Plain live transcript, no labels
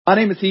My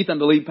name is Heath. I'm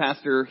the lead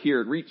pastor here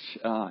at Reach,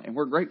 and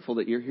we're grateful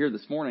that you're here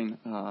this morning.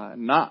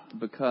 Not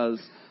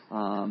because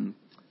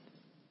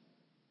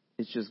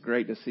it's just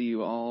great to see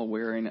you all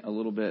wearing a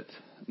little bit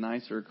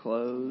nicer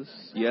clothes.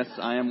 Yes,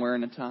 I am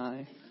wearing a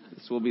tie.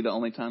 This will be the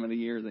only time of the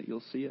year that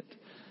you'll see it.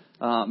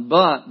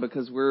 But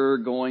because we're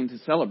going to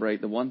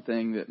celebrate the one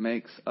thing that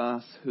makes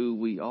us who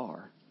we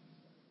are.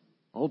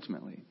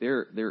 Ultimately,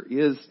 there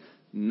is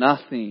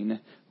nothing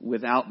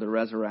without the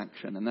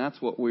resurrection, and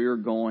that's what we're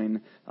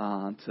going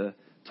to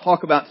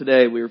talk about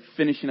today. We're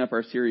finishing up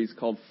our series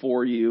called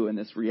For You, and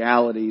this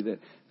reality that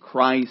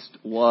Christ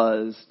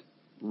was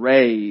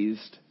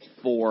raised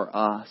for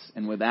us.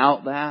 And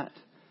without that,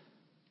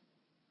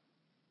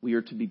 we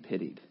are to be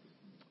pitied.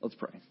 Let's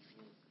pray.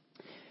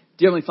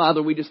 Dear Heavenly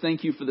Father, we just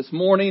thank you for this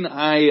morning.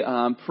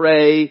 I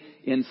pray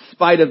in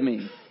spite of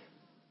me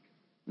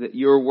that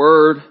your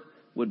word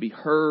would be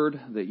heard,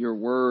 that your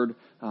word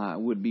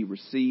would be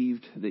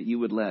received, that you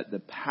would let the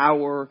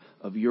power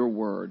of your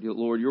word.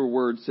 Lord, your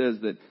word says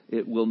that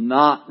it will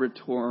not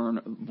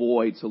return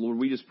void. So Lord,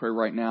 we just pray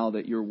right now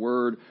that your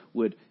word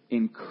would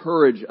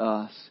encourage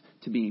us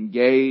to be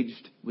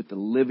engaged with the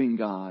living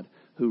God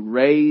who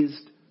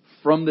raised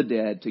from the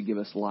dead to give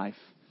us life.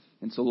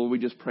 And so, Lord, we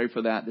just pray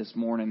for that this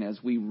morning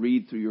as we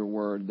read through your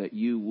word, that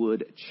you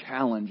would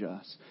challenge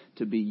us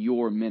to be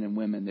your men and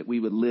women, that we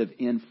would live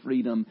in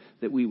freedom,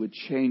 that we would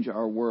change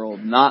our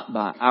world, not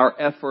by our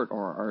effort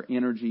or our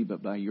energy,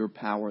 but by your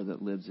power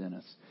that lives in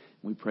us.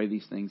 We pray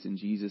these things in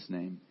Jesus'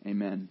 name.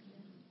 Amen.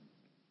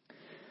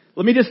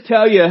 Let me just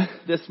tell you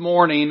this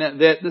morning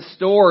that the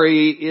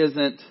story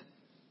isn't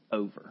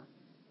over.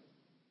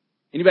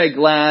 Anybody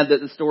glad that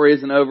the story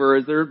isn't over?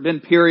 Has there been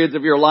periods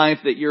of your life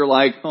that you're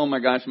like, oh my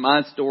gosh,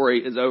 my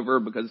story is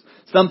over because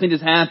something has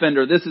happened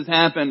or this has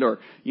happened or,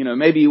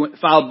 maybe you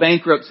filed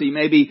bankruptcy.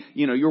 Maybe,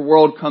 your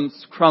world comes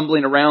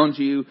crumbling around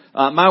you.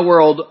 My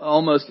world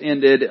almost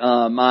ended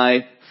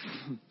my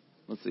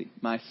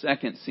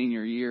second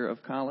senior year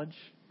of college.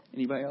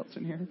 Anybody else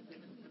in here?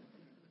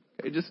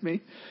 Okay, just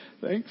me.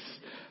 Thanks.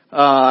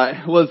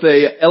 Was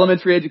a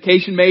elementary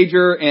education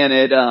major and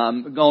had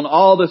gone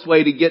all this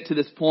way to get to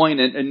this point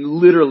and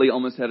literally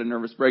almost had a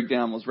nervous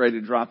breakdown, was ready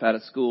to drop out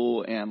of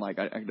school and I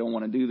don't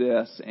want to do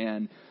this.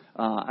 And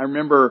I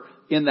remember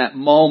in that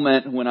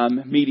moment when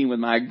I'm meeting with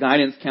my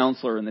guidance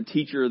counselor and the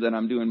teacher that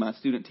I'm doing my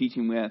student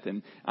teaching with,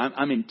 and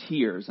I'm in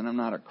tears, and I'm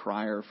not a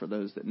crier for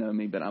those that know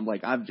me, but I'm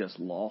like, I've just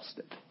lost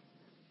it.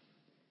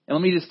 And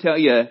let me just tell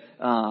you,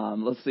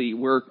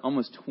 we're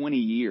almost 20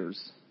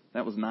 years.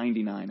 That was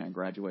 99. I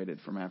graduated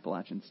from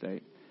Appalachian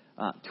State.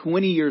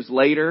 20 years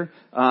later,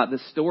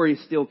 the story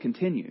still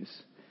continues.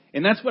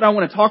 And that's what I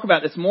want to talk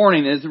about this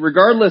morning is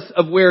regardless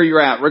of where you're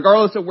at,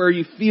 regardless of where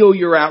you feel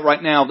you're at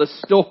right now, the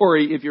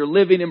story, if you're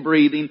living and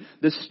breathing,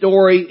 the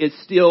story is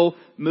still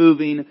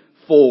moving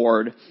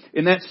forward.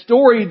 And that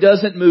story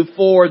doesn't move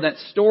forward. That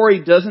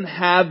story doesn't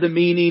have the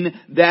meaning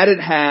that it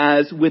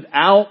has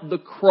without the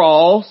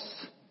cross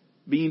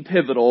being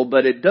pivotal,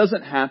 but it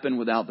doesn't happen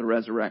without the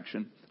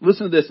resurrection.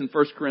 Listen to this in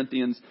 1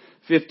 Corinthians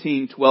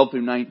 15, 12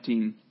 through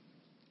 19.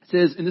 It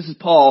says, and this is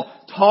Paul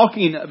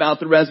talking about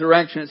the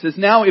resurrection. It says,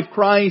 now if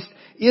Christ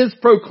is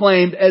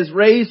proclaimed as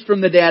raised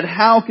from the dead,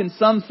 how can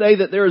some say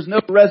that there is no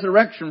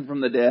resurrection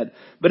from the dead?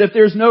 But if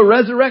there's no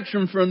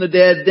resurrection from the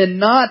dead, then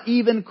not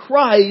even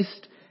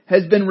Christ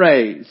has been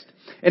raised.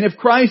 And if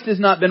Christ has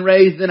not been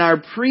raised, then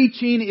our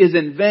preaching is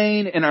in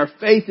vain and our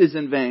faith is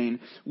in vain.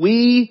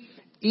 We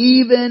are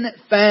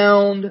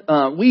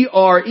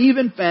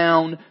even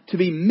found to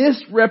be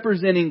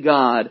misrepresenting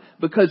God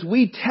because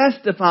we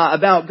testify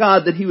about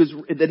God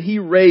that He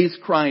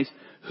raised Christ,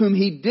 whom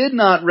He did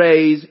not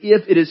raise,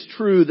 if it is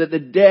true that the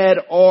dead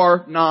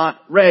are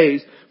not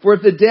raised. For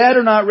if the dead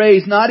are not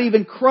raised, not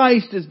even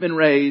Christ has been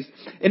raised.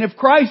 And if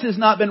Christ has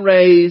not been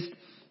raised,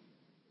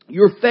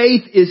 your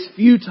faith is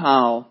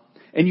futile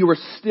and you are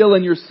still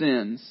in your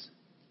sins.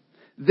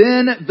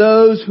 Then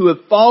those who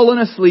have fallen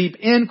asleep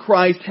in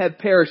Christ have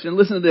perished. And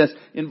listen to this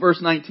in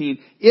verse 19.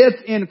 If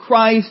in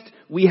Christ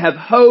we have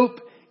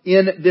hope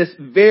in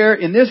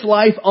this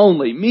life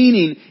only,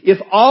 meaning if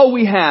all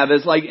we have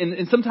is like,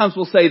 and sometimes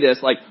we'll say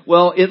this, like,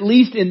 well, at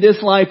least in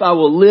this life I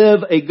will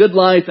live a good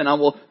life and I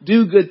will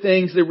do good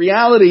things. The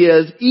reality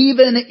is,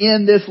 even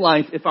in this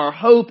life, if our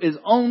hope is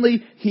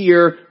only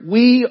here,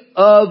 we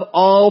of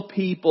all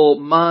people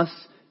must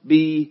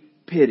be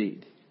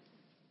pitied.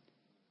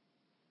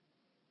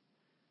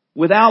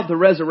 Without the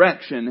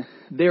resurrection,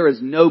 there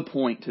is no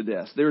point to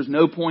this. There is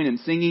no point in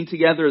singing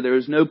together. There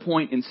is no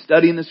point in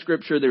studying the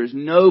Scripture. There is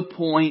no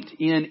point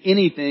in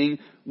anything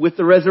with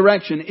the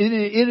resurrection.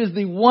 It is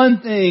the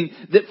one thing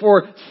that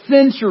for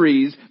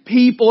centuries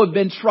people have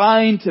been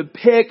trying to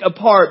pick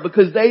apart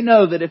because they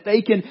know that if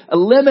they can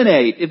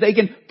if they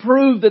can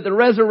prove that the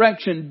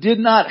resurrection did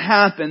not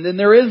happen, then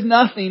there is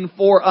nothing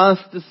for us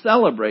to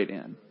celebrate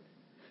in.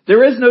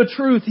 There is no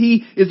truth.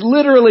 He is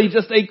literally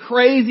just a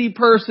crazy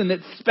person that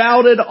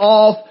spouted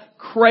off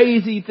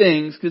crazy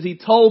things because he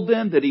told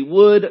them that he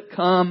would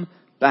come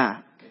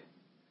back.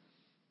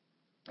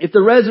 if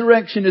the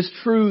resurrection is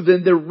true,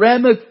 then the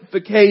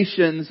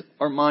ramifications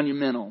are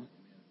monumental.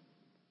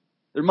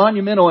 They're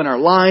monumental in our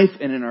life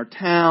and in our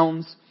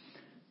towns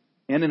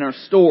and in our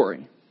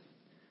story.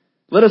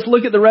 Let us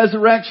look at the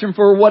resurrection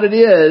for what it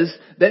is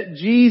that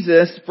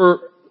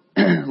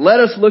let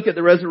us look at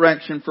the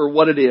resurrection for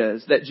what it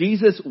is. That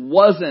Jesus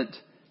wasn't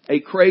a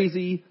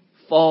crazy,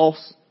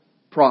 false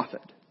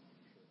prophet.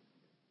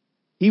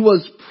 He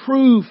was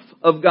proof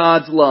of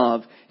God's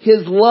love.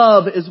 His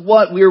love is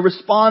what we're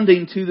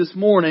responding to this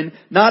morning,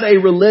 not a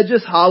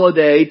religious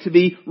holiday to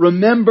be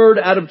remembered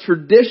out of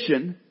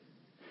tradition,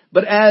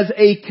 but as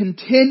a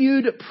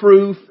continued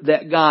proof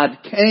that God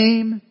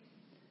came,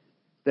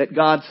 that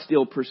God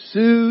still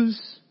pursues,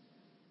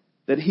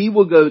 that He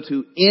will go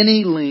to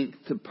any length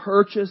to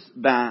purchase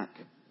back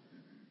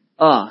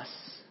us,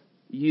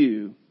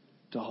 you,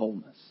 to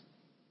wholeness.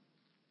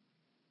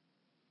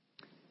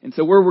 And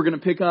so where we're going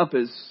to pick up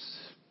is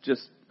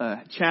just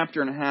a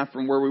chapter and a half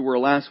from where we were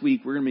last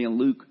week. We're going to be in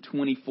Luke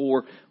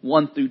 24,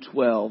 1 through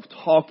 12,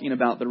 talking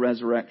about the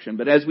resurrection.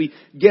 But as we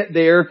get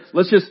there,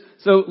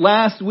 so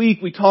last week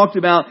we talked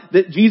about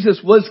that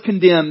Jesus was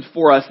condemned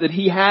for us, that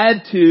He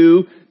had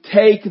to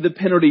take the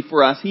penalty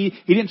for us. He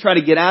didn't try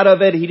to get out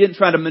of it. He didn't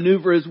try to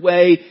maneuver His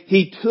way.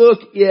 He took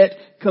it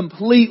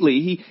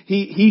completely.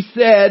 He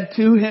said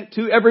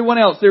to everyone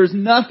else, there's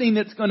nothing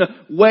that's going to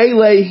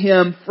waylay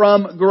Him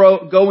from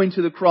going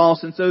to the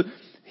cross. And so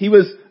He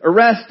was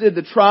arrested.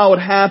 The trial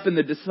had happened.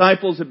 The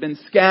disciples had been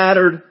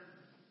scattered.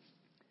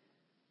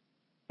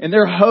 And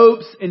their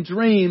hopes and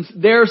dreams,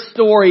 their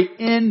story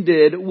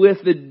ended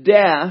with the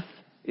death,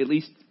 at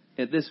least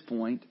at this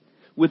point,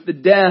 with the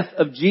death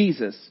of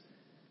Jesus,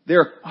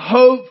 their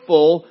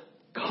hopeful,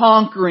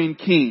 conquering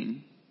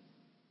King.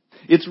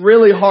 It's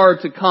really hard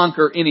to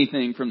conquer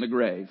anything from the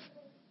grave.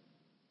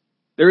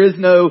 There is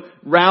no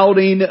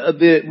routing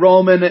the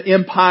Roman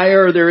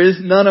Empire. There is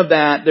none of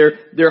that.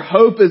 Their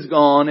hope is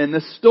gone, and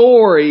the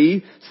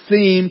story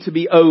seemed to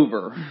be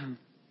over.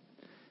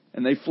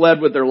 And they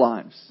fled with their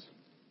lives.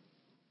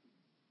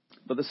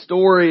 But the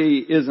story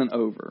isn't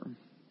over.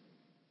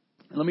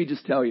 And let me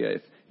just tell you,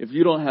 if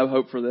you don't have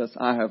hope for this,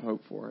 I have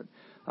hope for it.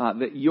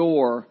 That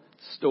your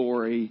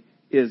story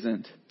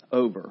isn't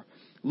over.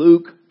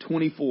 Luke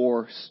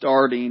 24,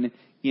 starting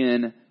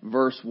in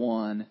verse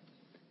 1.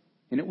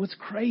 And it was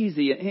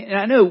crazy. And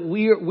I know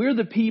we're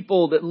the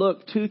people that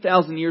look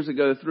 2,000 years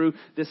ago through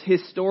this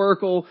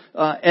historical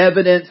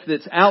evidence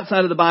that's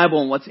outside of the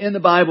Bible and what's in the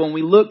Bible. And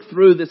we look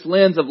through this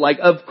lens of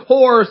of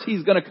course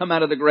He's going to come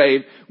out of the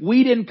grave.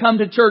 We didn't come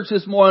to church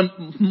this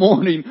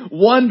morning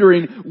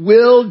wondering,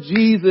 will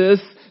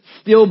Jesus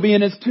still be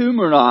in His tomb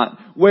or not?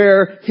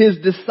 Where His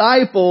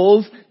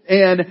disciples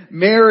and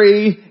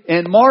Mary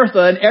and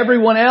Martha and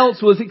everyone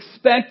else was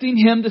expecting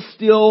Him to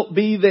still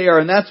be there.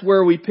 And that's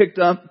where we pick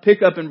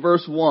up in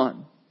verse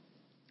 1.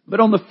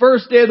 But on the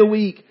first day of the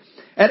week,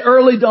 at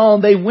early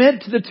dawn, they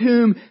went to the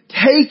tomb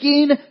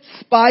taking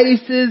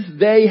spices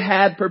they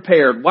had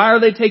prepared. Why are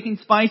they taking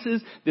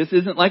spices? This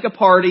isn't like a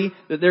party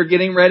that they're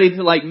getting ready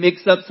to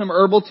mix up some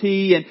herbal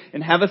tea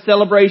and have a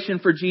celebration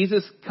for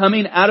Jesus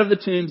coming out of the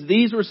tombs.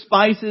 These were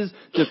spices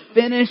to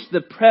finish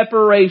the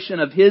preparation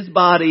of His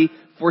body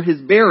for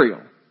His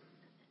burial.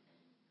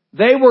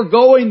 They were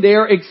going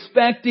there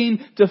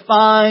expecting to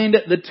find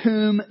the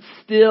tomb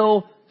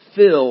still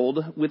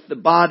filled with the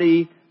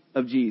body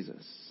of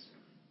Jesus.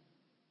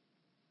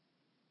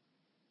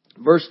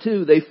 Verse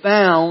 2, they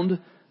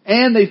found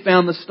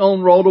the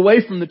stone rolled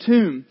away from the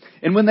tomb.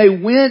 And when they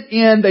went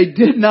in, they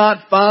did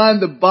not find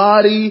the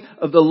body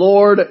of the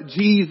Lord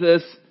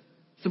Jesus.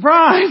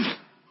 Surprise!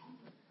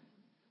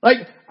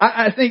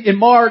 I think in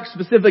Mark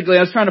specifically,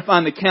 I was trying to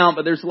find the count,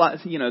 but there's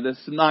lots, the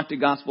Synoptic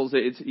Gospels,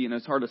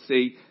 it's hard to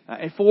see.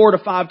 4 to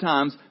 5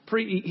 times,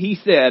 He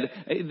said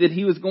that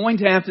He was going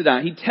to have to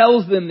die. He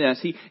tells them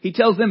this. He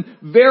tells them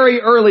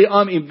very early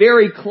on,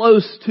 very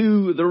close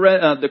to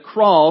the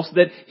cross,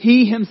 that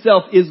He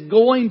Himself is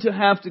going to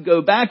have to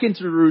go back into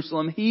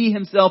Jerusalem. He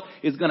Himself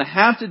is going to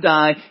have to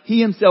die.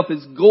 He Himself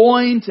is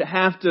going to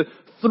have to,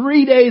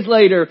 3 days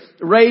later,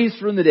 raise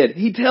from the dead.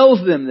 He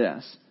tells them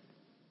this.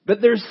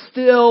 But they're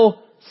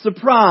still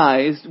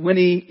surprised when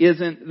He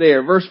isn't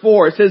there. Verse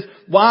 4, it says,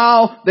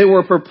 while they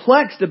were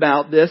perplexed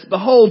about this,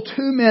 behold,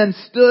 2 men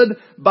stood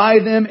by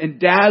them in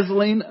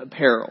dazzling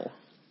apparel.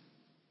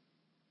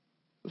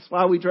 That's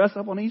why we dress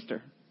up on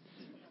Easter.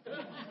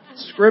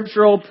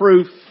 Scriptural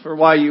proof for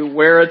why you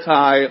wear a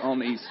tie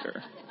on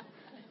Easter.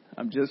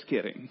 I'm just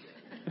kidding.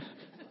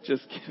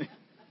 Just kidding.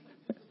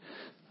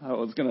 I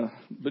was going to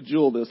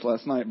bejewel this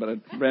last night, but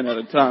I ran out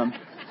of time.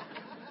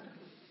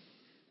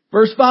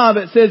 Verse 5,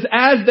 it says,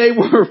 as they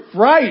were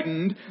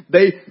frightened,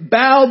 they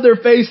bowed their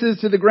faces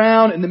to the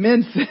ground, and the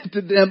men said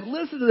to them,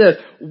 listen to this,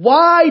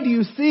 why do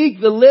you seek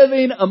the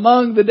living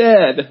among the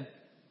dead?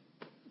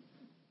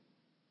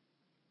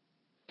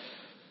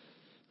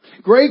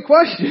 Great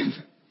question.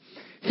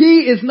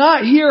 He is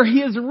not here,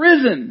 He is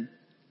risen.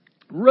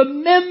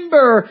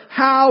 remember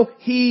how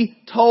He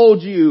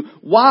told you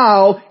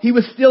while He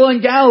was still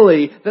in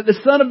Galilee that the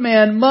Son of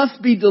Man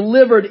must be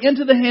delivered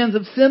into the hands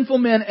of sinful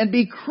men and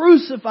be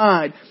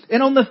crucified,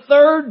 and on the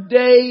third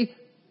day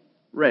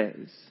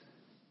rise.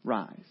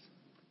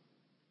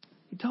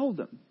 He told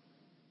them.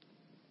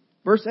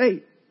 Verse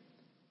 8.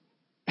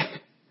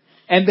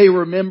 And they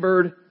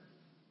remembered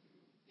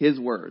His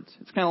words.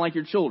 It's kind of like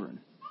your children.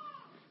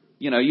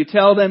 You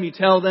tell them,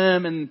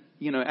 and,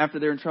 after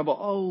they're in trouble,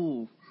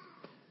 oh,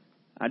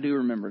 I do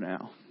remember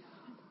now.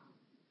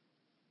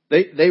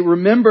 They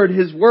remembered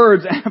His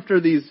words after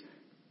these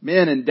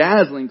men in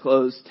dazzling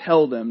clothes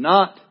tell them,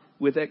 not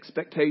with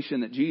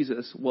expectation that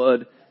Jesus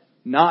would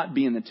not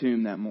be in the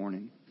tomb that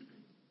morning.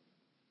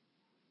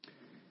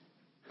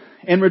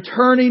 And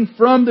returning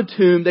from the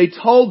tomb, they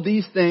told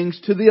these things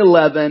to the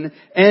 11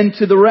 and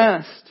to the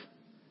rest.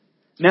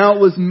 Now it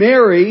was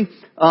Mary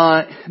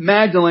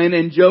Magdalene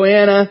and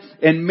Joanna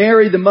and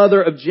Mary the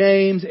mother of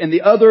James and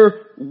the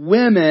other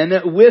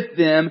women with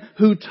them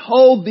who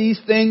told these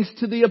things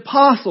to the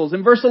apostles.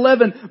 In verse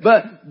 11,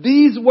 but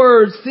these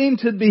words seemed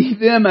to be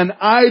them an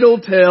idle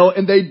tale,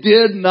 and they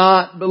did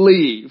not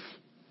believe.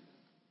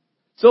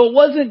 So it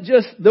wasn't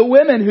just the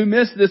women who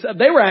missed this.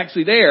 They were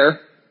actually there.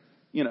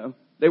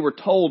 They were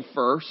told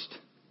first,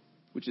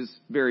 which is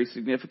very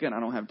significant. I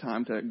don't have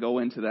time to go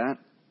into that.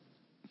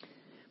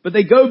 But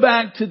they go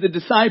back to the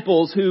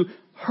disciples who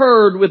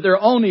heard with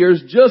their own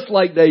ears, just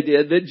like they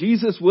did, that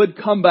Jesus would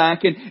come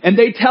back. And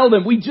they tell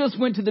them, we just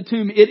went to the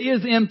tomb. It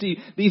is empty.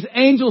 These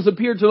angels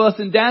appeared to us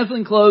in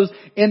dazzling clothes.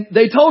 And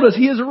they told us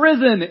He is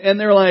risen. And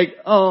they're like,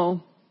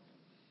 I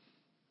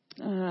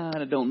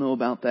don't know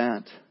about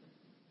that.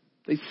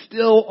 They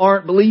still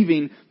aren't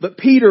believing. But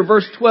Peter,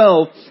 verse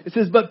 12, it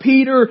says, but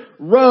Peter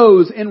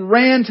rose and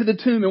ran to the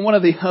tomb. In one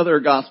of the other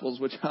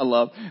Gospels, which I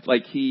love,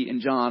 like he and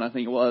John, I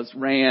think it was,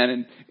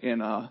 ran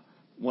and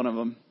one of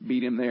them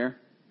beat him there.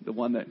 The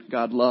one that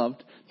God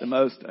loved the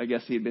most. I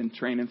guess he had been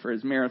training for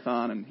his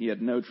marathon and he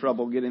had no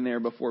trouble getting there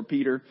before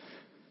Peter.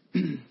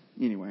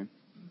 Anyway.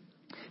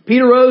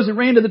 Peter rose and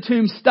ran to the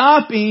tomb,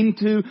 stopping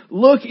to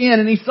look in,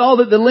 and he saw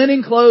that the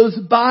linen clothes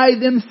by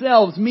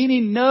themselves,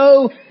 meaning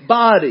no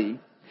body.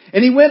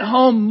 And he went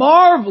home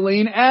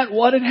marveling at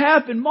what had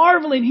happened.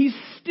 Marveling. He's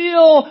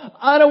still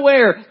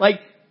unaware.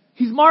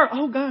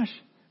 Oh gosh.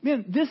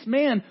 Man, this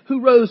man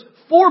who rose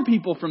 4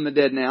 people from the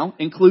dead now,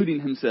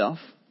 including himself.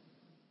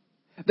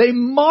 They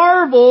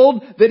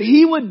marveled that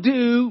He would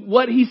do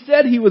what He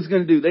said He was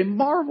going to do. They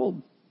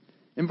marveled.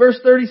 In verse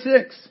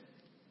 36.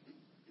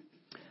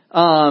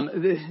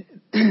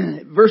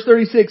 Verse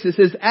 36, it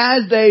says,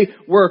 as they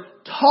were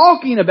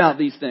talking about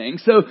these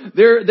things, so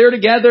they're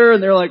together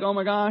and they're like, oh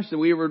my gosh,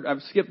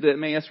 I've skipped the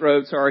Emmaus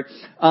Road, sorry.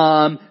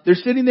 They're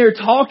sitting there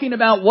talking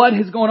about what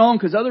is going on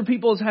because other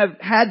people have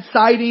had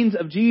sightings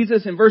of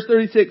Jesus. In verse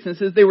 36, it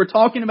says they were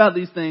talking about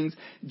these things.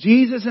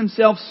 Jesus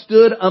Himself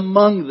stood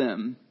among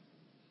them.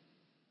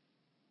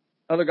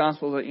 Other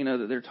Gospels let you know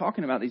that they're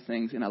talking about these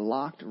things in a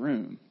locked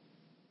room.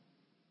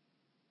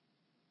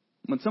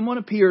 When someone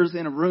appears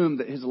in a room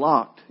that is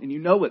locked, and you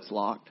know it's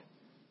locked,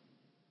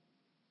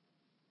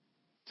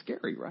 it's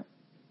scary, right?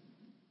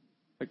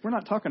 We're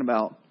not talking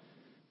about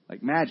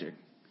magic,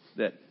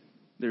 that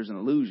there's an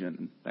illusion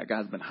and that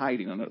guy's been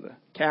hiding under the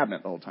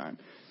cabinet the whole time.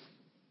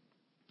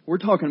 We're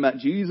talking about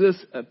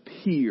Jesus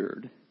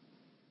appeared.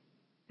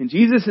 And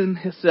Jesus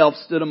Himself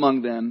stood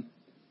among them,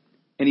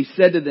 and He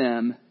said to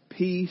them,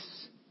 peace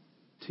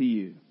to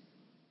you.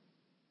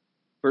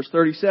 Verse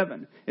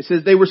 37, it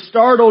says, they were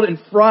startled and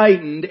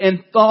frightened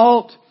and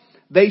thought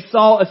they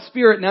saw a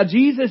spirit. Now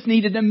Jesus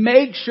needed to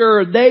make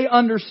sure they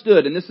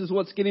understood, and this is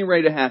what's getting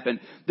ready to happen,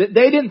 that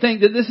they didn't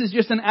think that this is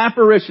just an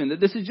apparition,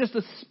 that this is just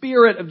a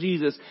spirit of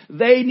Jesus.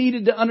 They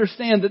needed to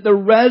understand that the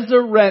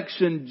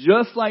resurrection,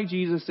 just like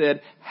Jesus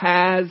said,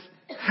 has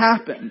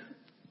happened.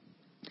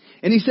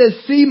 And He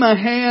says, see my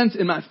hands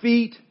and my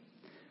feet,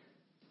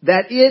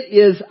 that it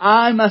is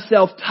I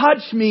myself.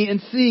 Touch me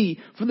and see,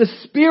 for the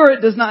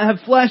Spirit does not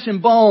have flesh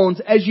and bones,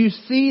 as you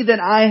see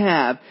that I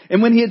have.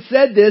 And when He had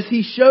said this,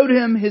 He showed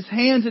him His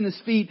hands and His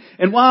feet.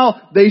 And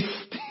while they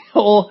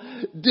still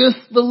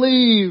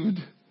disbelieved,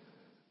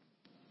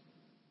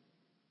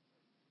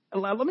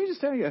 let me just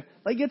tell you,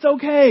 it's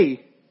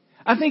okay.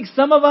 I think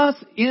some of us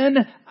in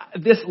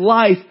this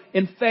life,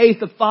 in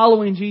faith of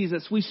following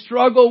Jesus, we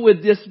struggle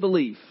with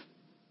disbelief.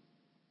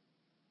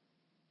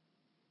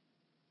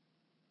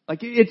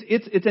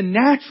 It's a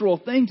natural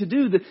thing to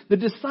do. The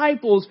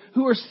disciples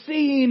who are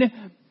seeing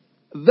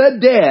the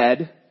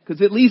dead, because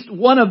at least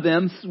one of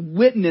them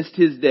witnessed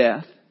His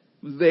death,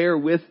 was there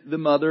with the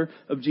mother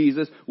of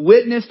Jesus,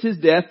 witnessed His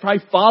death,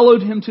 probably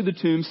followed Him to the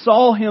tomb,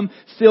 saw Him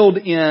sealed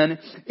in,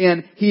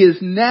 and he is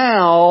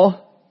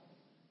now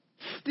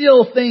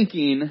still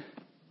thinking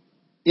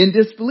in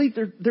disbelief.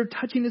 They're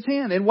touching His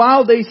hand. And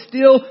while they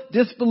still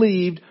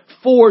disbelieved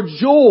for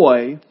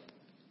joy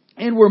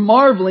and were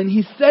marveling,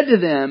 He said to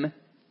them,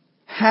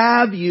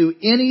 have you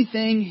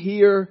anything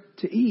here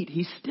to eat?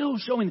 He's still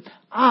showing,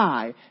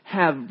 I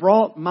have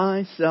brought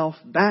myself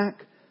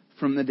back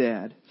from the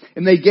dead.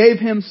 And they gave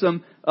him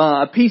some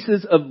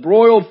pieces of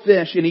broiled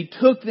fish, and he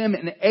took them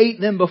and ate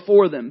them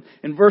before them.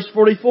 In verse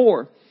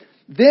 44,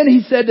 then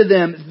he said to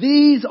them,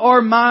 these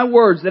are my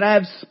words that I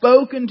have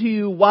spoken to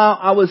you while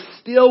I was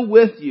still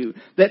with you,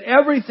 that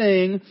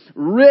everything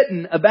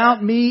written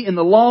about me in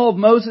the law of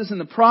Moses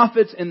and the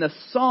prophets and the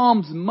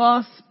Psalms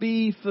must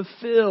be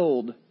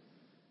fulfilled,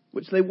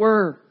 which they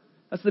were.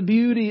 That's the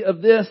beauty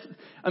of this.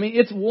 I mean,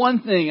 it's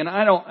one thing,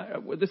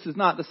 and this is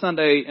not the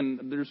Sunday,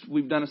 and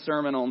we've done a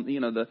sermon on,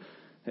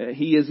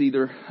 he is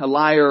either a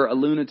liar, a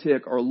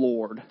lunatic, or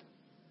Lord.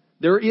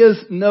 There is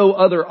no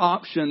other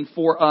option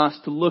for us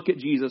to look at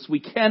Jesus.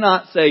 We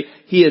cannot say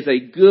he is a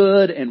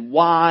good and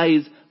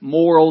wise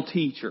moral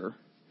teacher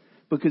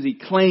because he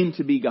claimed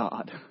to be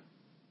God.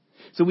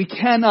 So we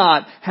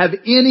cannot have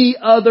any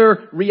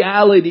other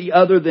reality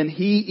other than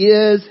he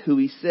is who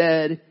he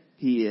said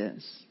he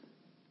is.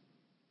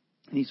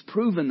 And he's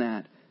proven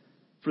that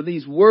for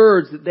these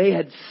words that they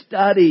had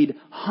studied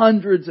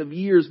hundreds of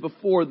years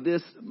before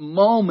this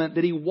moment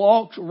that he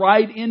walked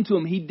right into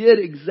them. He did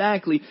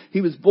exactly.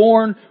 He was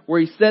born where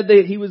he said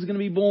that he was going to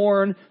be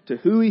born, to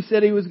who he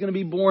said he was going to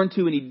be born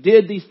to, and he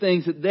did these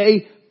things that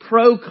they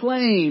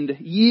proclaimed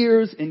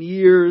years and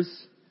years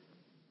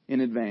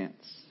in advance.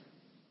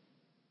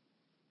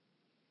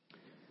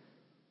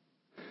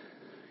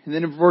 And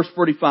then in verse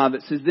 45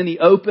 it says, then he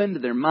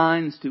opened their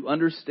minds to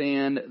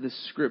understand the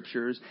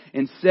Scriptures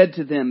and said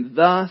to them,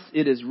 thus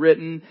it is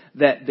written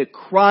that the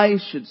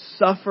Christ should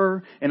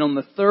suffer and on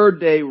the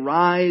third day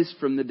rise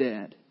from the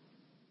dead.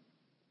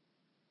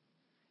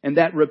 And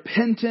that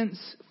repentance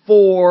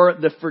for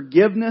the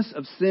forgiveness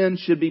of sins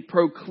should be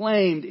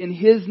proclaimed in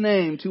his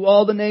name to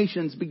all the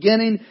nations,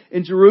 beginning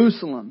in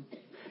Jerusalem.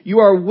 You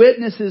are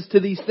witnesses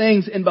to these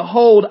things, and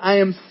behold, I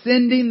am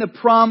sending the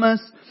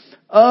promise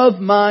of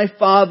my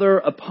Father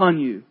upon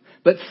you.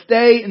 But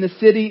stay in the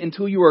city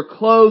until you are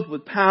clothed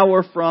with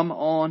power from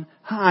on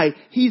high.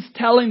 He's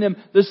telling them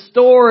the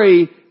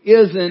story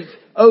isn't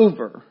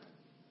over.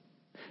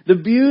 The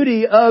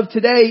beauty of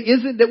today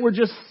isn't that we're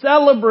just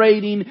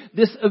celebrating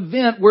this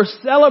event. We're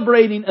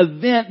celebrating an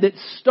event that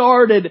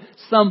started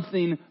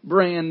something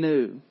brand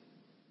new.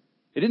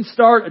 It didn't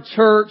start a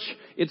church.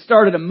 It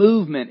started a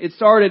movement. It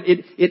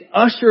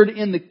ushered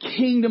in the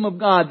kingdom of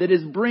God that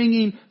is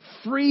bringing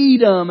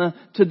freedom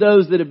to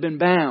those that have been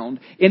bound.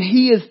 And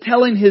he is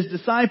telling his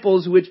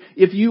disciples, which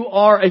if you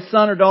are a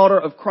son or daughter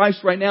of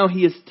Christ right now,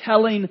 he is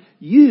telling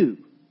you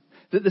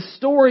that the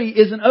story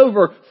isn't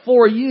over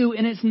for you,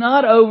 and it's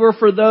not over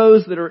for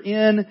those that are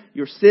in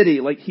your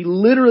city. Like he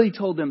literally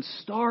told them,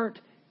 start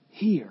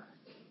here.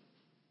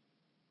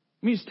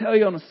 Let me just tell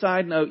you on a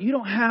side note, you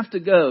don't have to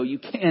go. You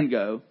can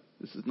go.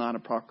 This is not a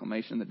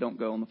proclamation that don't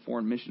go on the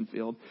foreign mission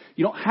field.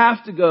 You don't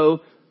have to go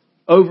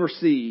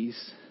overseas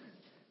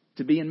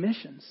to be in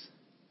missions.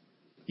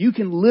 You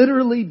can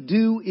literally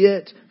do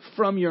it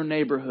from your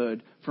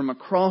neighborhood, from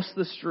across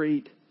the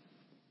street,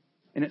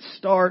 and it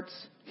starts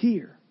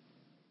here.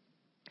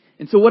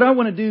 And so what I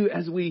want to do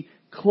as we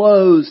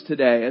close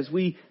today, as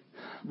we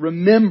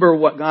remember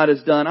what God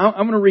has done, I'm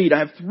going to read. I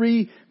have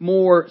 3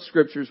 more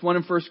scriptures. One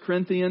in 1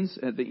 Corinthians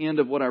at the end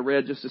of what I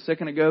read just a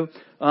second ago.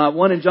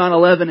 One in John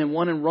 11 and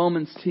one in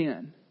Romans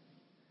 10.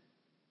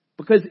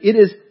 Because it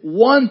is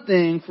one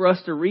thing for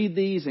us to read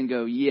these and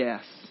go,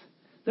 yes,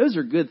 those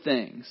are good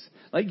things.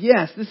 Like,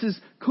 yes, this is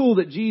cool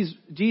that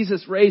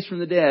Jesus raised from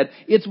the dead.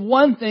 It's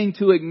one thing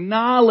to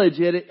acknowledge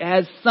it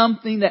as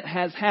something that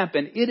has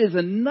happened. It is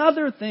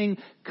another thing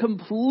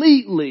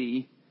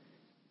completely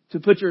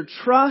to put your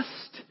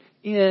trust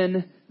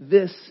in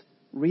this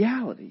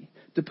reality.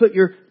 To put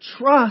your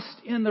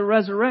trust in the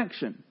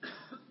resurrection.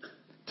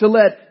 To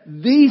let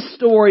the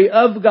story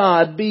of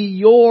God be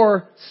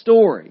your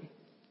story.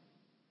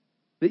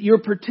 That you're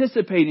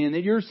participating in.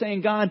 That you're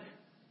saying, God,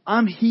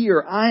 I'm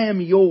here. I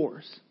am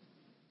yours.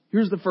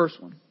 Here's the first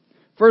one.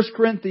 1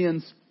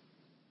 Corinthians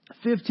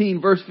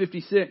 15 verse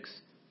 56.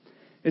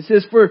 It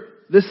says, for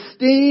the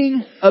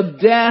sting of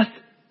death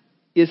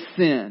is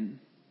sin.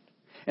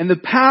 And the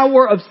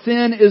power of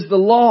sin is the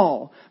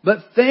law. But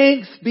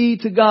thanks be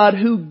to God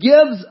who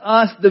gives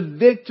us the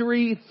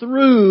victory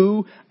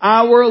through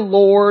our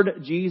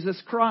Lord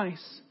Jesus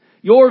Christ.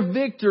 Your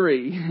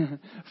victory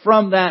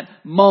from that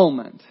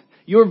moment.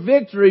 Your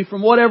victory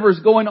from whatever's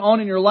going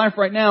on in your life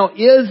right now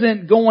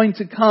isn't going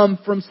to come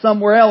from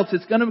somewhere else.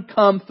 It's going to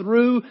come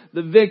through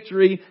the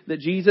victory that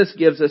Jesus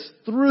gives us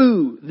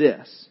through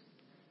this.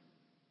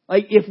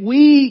 Like if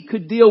we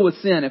could deal with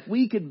sin, if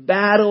we could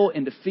battle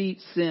and defeat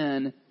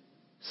sin,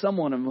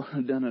 someone would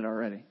have done it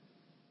already.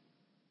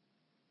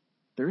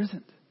 There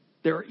isn't.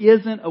 There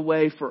isn't a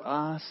way for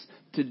us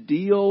to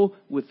deal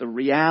with the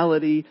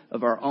reality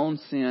of our own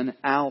sin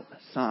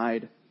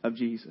outside of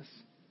Jesus.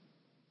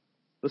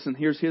 Listen,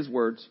 here's his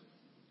words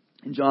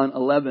in John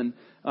 11,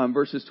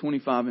 verses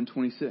 25 and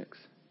 26. It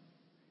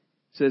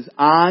says,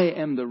 I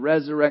am the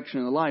resurrection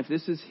and the life.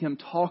 This is him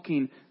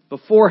talking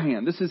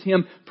beforehand. This is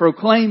him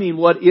proclaiming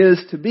what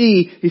is to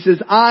be. He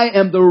says, I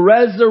am the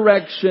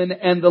resurrection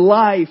and the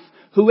life.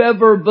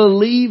 whoever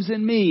believes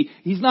in me.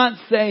 He's not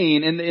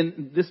saying,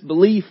 in this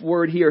belief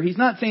word here, he's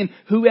not saying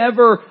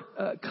whoever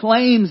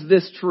claims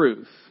this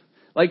truth.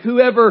 Like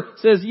whoever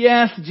says,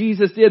 yes,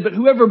 Jesus did, but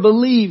whoever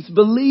believes.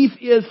 Belief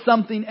is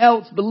something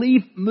else.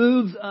 Belief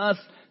moves us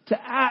to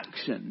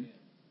action.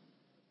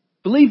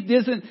 Belief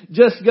doesn't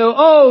just go,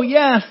 oh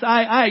yes,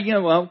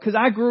 because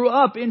I grew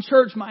up in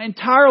church my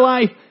entire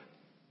life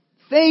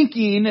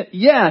thinking,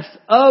 yes,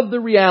 of the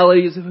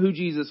realities of who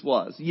Jesus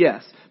was.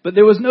 Yes. But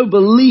there was no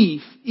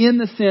belief in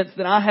the sense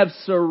that I have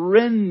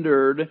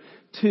surrendered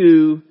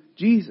to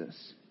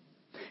Jesus.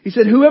 He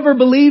said, whoever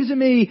believes in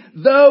me,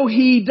 though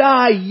he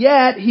die,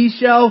 yet he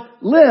shall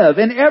live.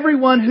 And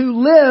everyone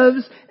who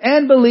lives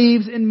and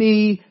believes in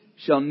me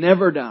shall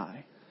never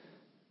die.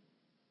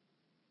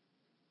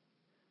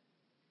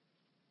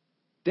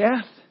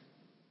 Death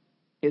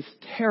is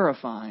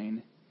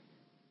terrifying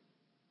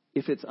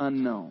if it's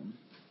unknown.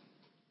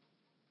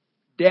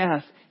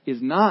 Death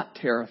is not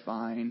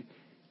terrifying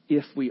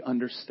if we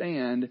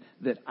understand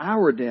that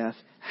our death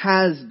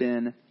has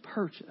been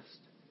purchased.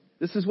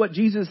 This is what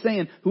Jesus is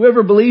saying.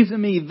 Whoever believes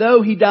in me,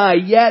 though he die,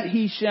 yet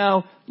he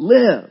shall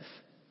live.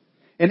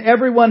 And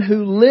everyone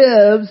who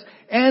lives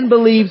and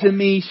believes in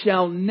me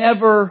shall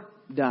never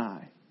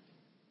die.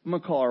 I'm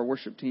going to call our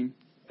worship team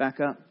back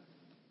up.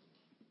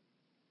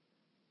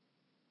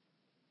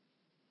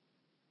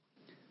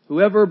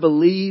 Whoever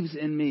believes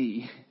in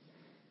me.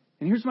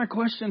 And here's my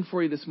question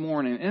for you this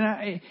morning.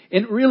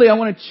 And really I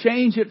want to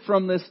change it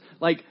from this,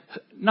 like,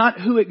 not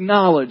who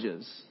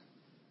acknowledges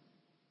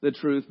the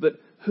truth, but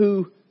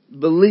who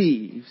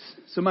believes.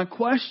 So my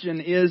question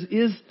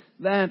is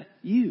that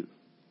you?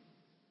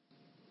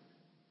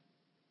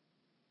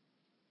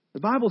 The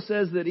Bible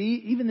says that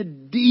even the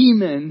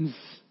demons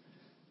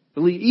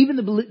believe. Even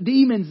the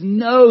demons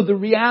know the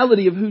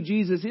reality of who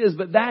Jesus is,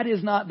 but that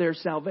is not their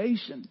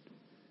salvation.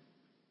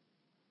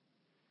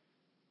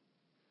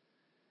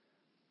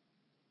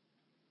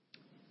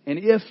 And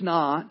if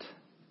not,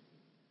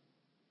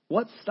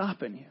 what's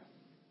stopping you?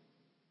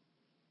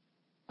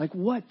 Like,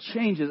 what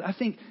changes? I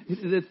think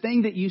the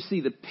thing that you see,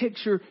 the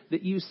picture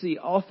that you see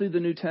all through the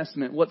New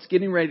Testament, what's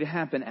getting ready to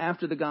happen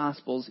after the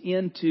Gospels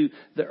into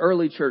the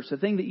early church, the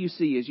thing that you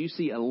see is you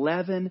see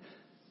 11,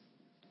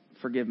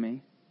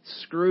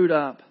 screwed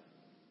up,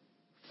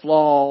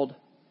 flawed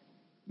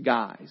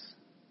guys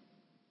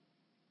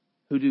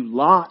who do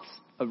lots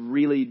of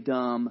really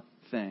dumb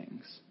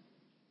things.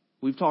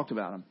 We've talked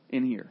about them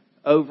in here.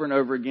 Over and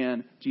over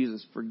again,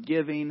 Jesus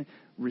forgiving,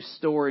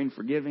 restoring,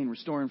 forgiving,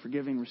 restoring,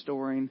 forgiving,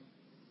 restoring.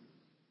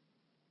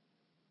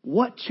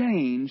 What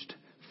changed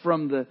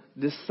from the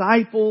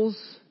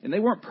disciples, and they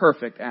weren't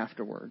perfect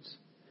afterwards,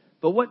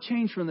 but what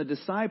changed from the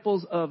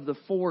disciples of the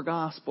 4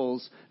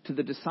 Gospels to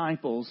the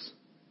disciples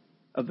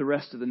of the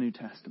rest of the New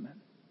Testament?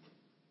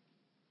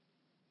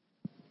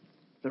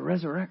 The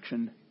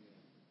resurrection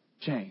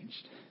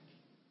changed.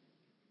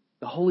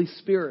 The Holy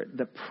Spirit,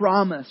 the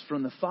promise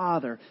from the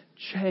Father,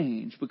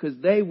 changed because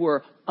they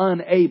were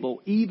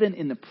unable, even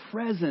in the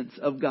presence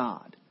of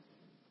God,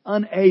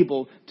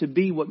 unable to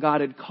be what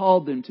God had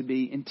called them to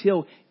be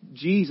until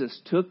Jesus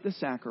took the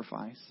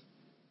sacrifice,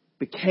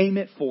 became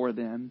it for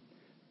them,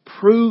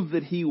 proved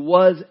that He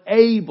was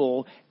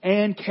able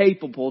and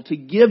capable to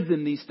give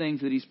them these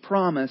things that He's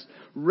promised,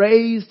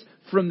 raised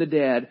from the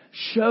dead,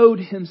 showed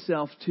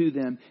Himself to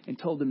them, and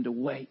told them to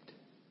wait.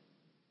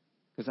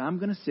 Because I'm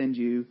going to send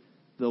you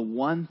the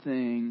one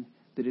thing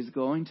that is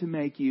going to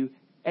make you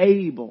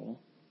able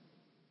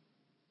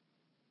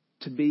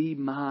to be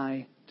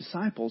my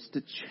disciples,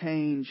 to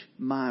change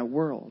my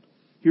world.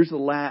 Here's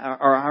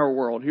our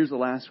world. Here's the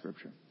last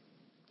scripture.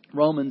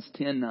 Romans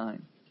 10:9.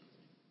 It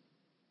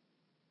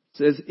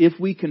says, if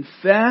you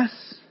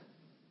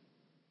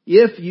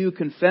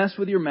confess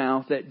with your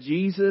mouth that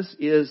Jesus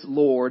is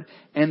Lord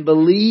and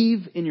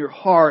believe in your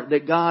heart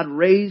that God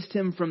raised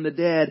Him from the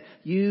dead,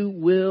 you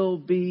will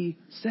be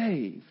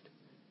saved.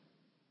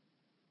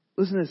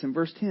 Listen to this in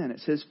verse 10.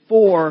 It says,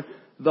 for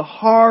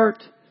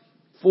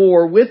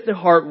with the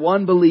heart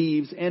one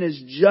believes and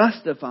is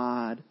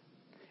justified,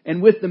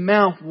 and with the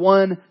mouth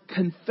one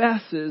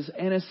confesses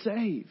and is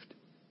saved.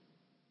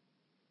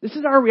 This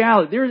is our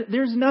reality.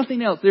 There's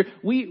nothing else.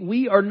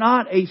 We are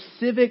not a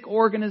civic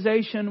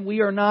organization.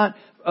 We are not,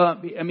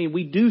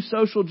 we do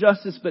social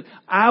justice, but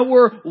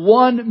our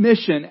one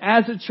mission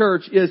as a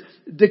church is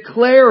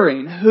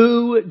declaring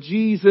who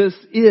Jesus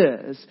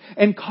is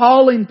and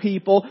calling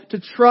people to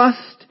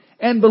trust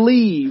and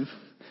believe,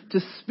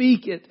 to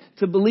speak it,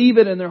 to believe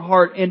it in their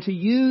heart, and to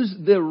use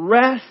the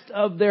rest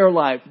of their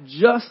life,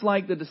 just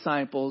like the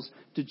disciples,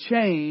 to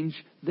change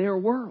their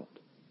world.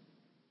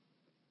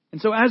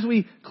 And so as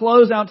we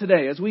close out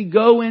today, as we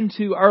go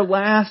into our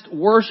last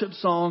worship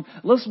song,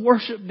 let's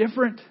worship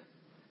different.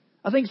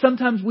 I think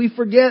sometimes we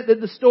forget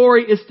that the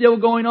story is still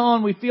going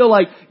on. We feel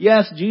like,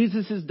 yes,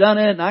 Jesus has done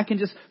it, and I can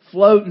just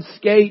float and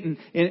skate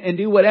and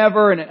do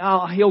whatever, and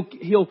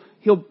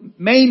He'll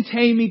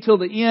maintain me till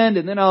the end,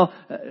 and then I'll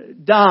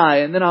die,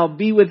 and then I'll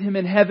be with Him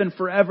in heaven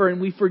forever.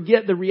 And we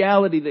forget the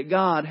reality that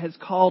God has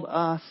called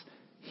us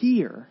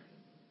here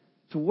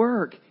to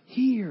work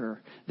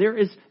here.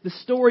 The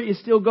story is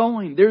still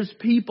going. There's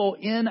people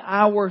in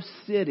our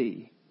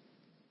city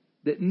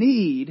that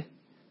need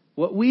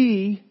what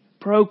we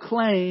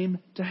proclaim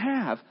to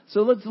have.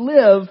 So let's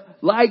live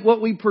like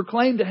what we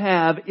proclaim to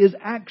have is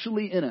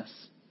actually in us.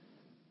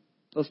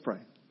 Let's pray.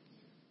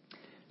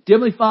 Dear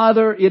Heavenly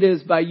Father, it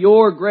is by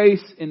your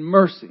grace and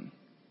mercy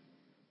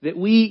that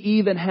we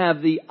even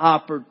have the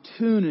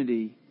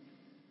opportunity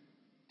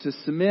to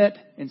submit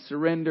and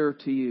surrender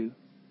to you.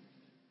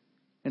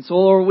 And so,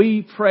 Lord,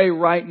 we pray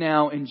right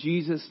now in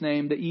Jesus'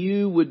 name that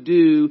you would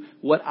do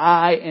what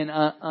I am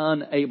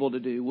unable to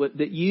do.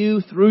 That you,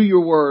 through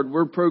your word,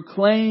 would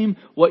proclaim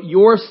what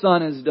your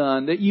Son has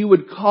done. That you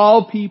would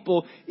call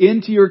people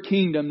into your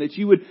kingdom. That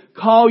you would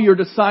call your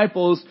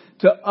disciples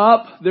to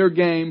up their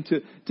game.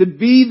 To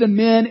be the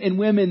men and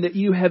women that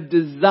you have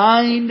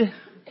designed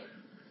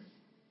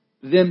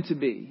them to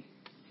be.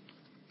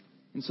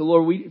 And so,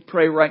 Lord, we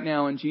pray right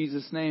now in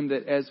Jesus' name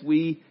that as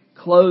we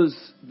close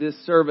this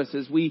service,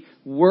 as we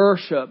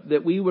worship,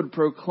 that we would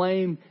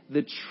proclaim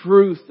the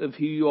truth of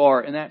who you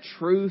are. And that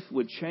truth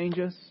would change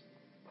us.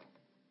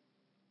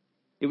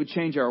 It would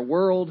change our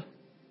world.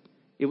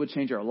 It would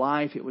change our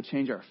life. It would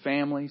change our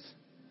families.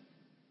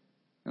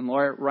 And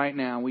Lord, right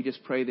now, we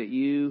just pray that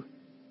you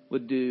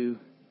would do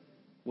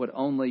what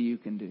only you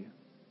can do.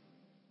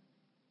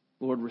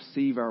 Lord,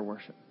 receive our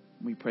worship.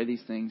 We pray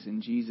these things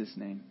in Jesus'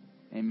 name.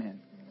 Amen.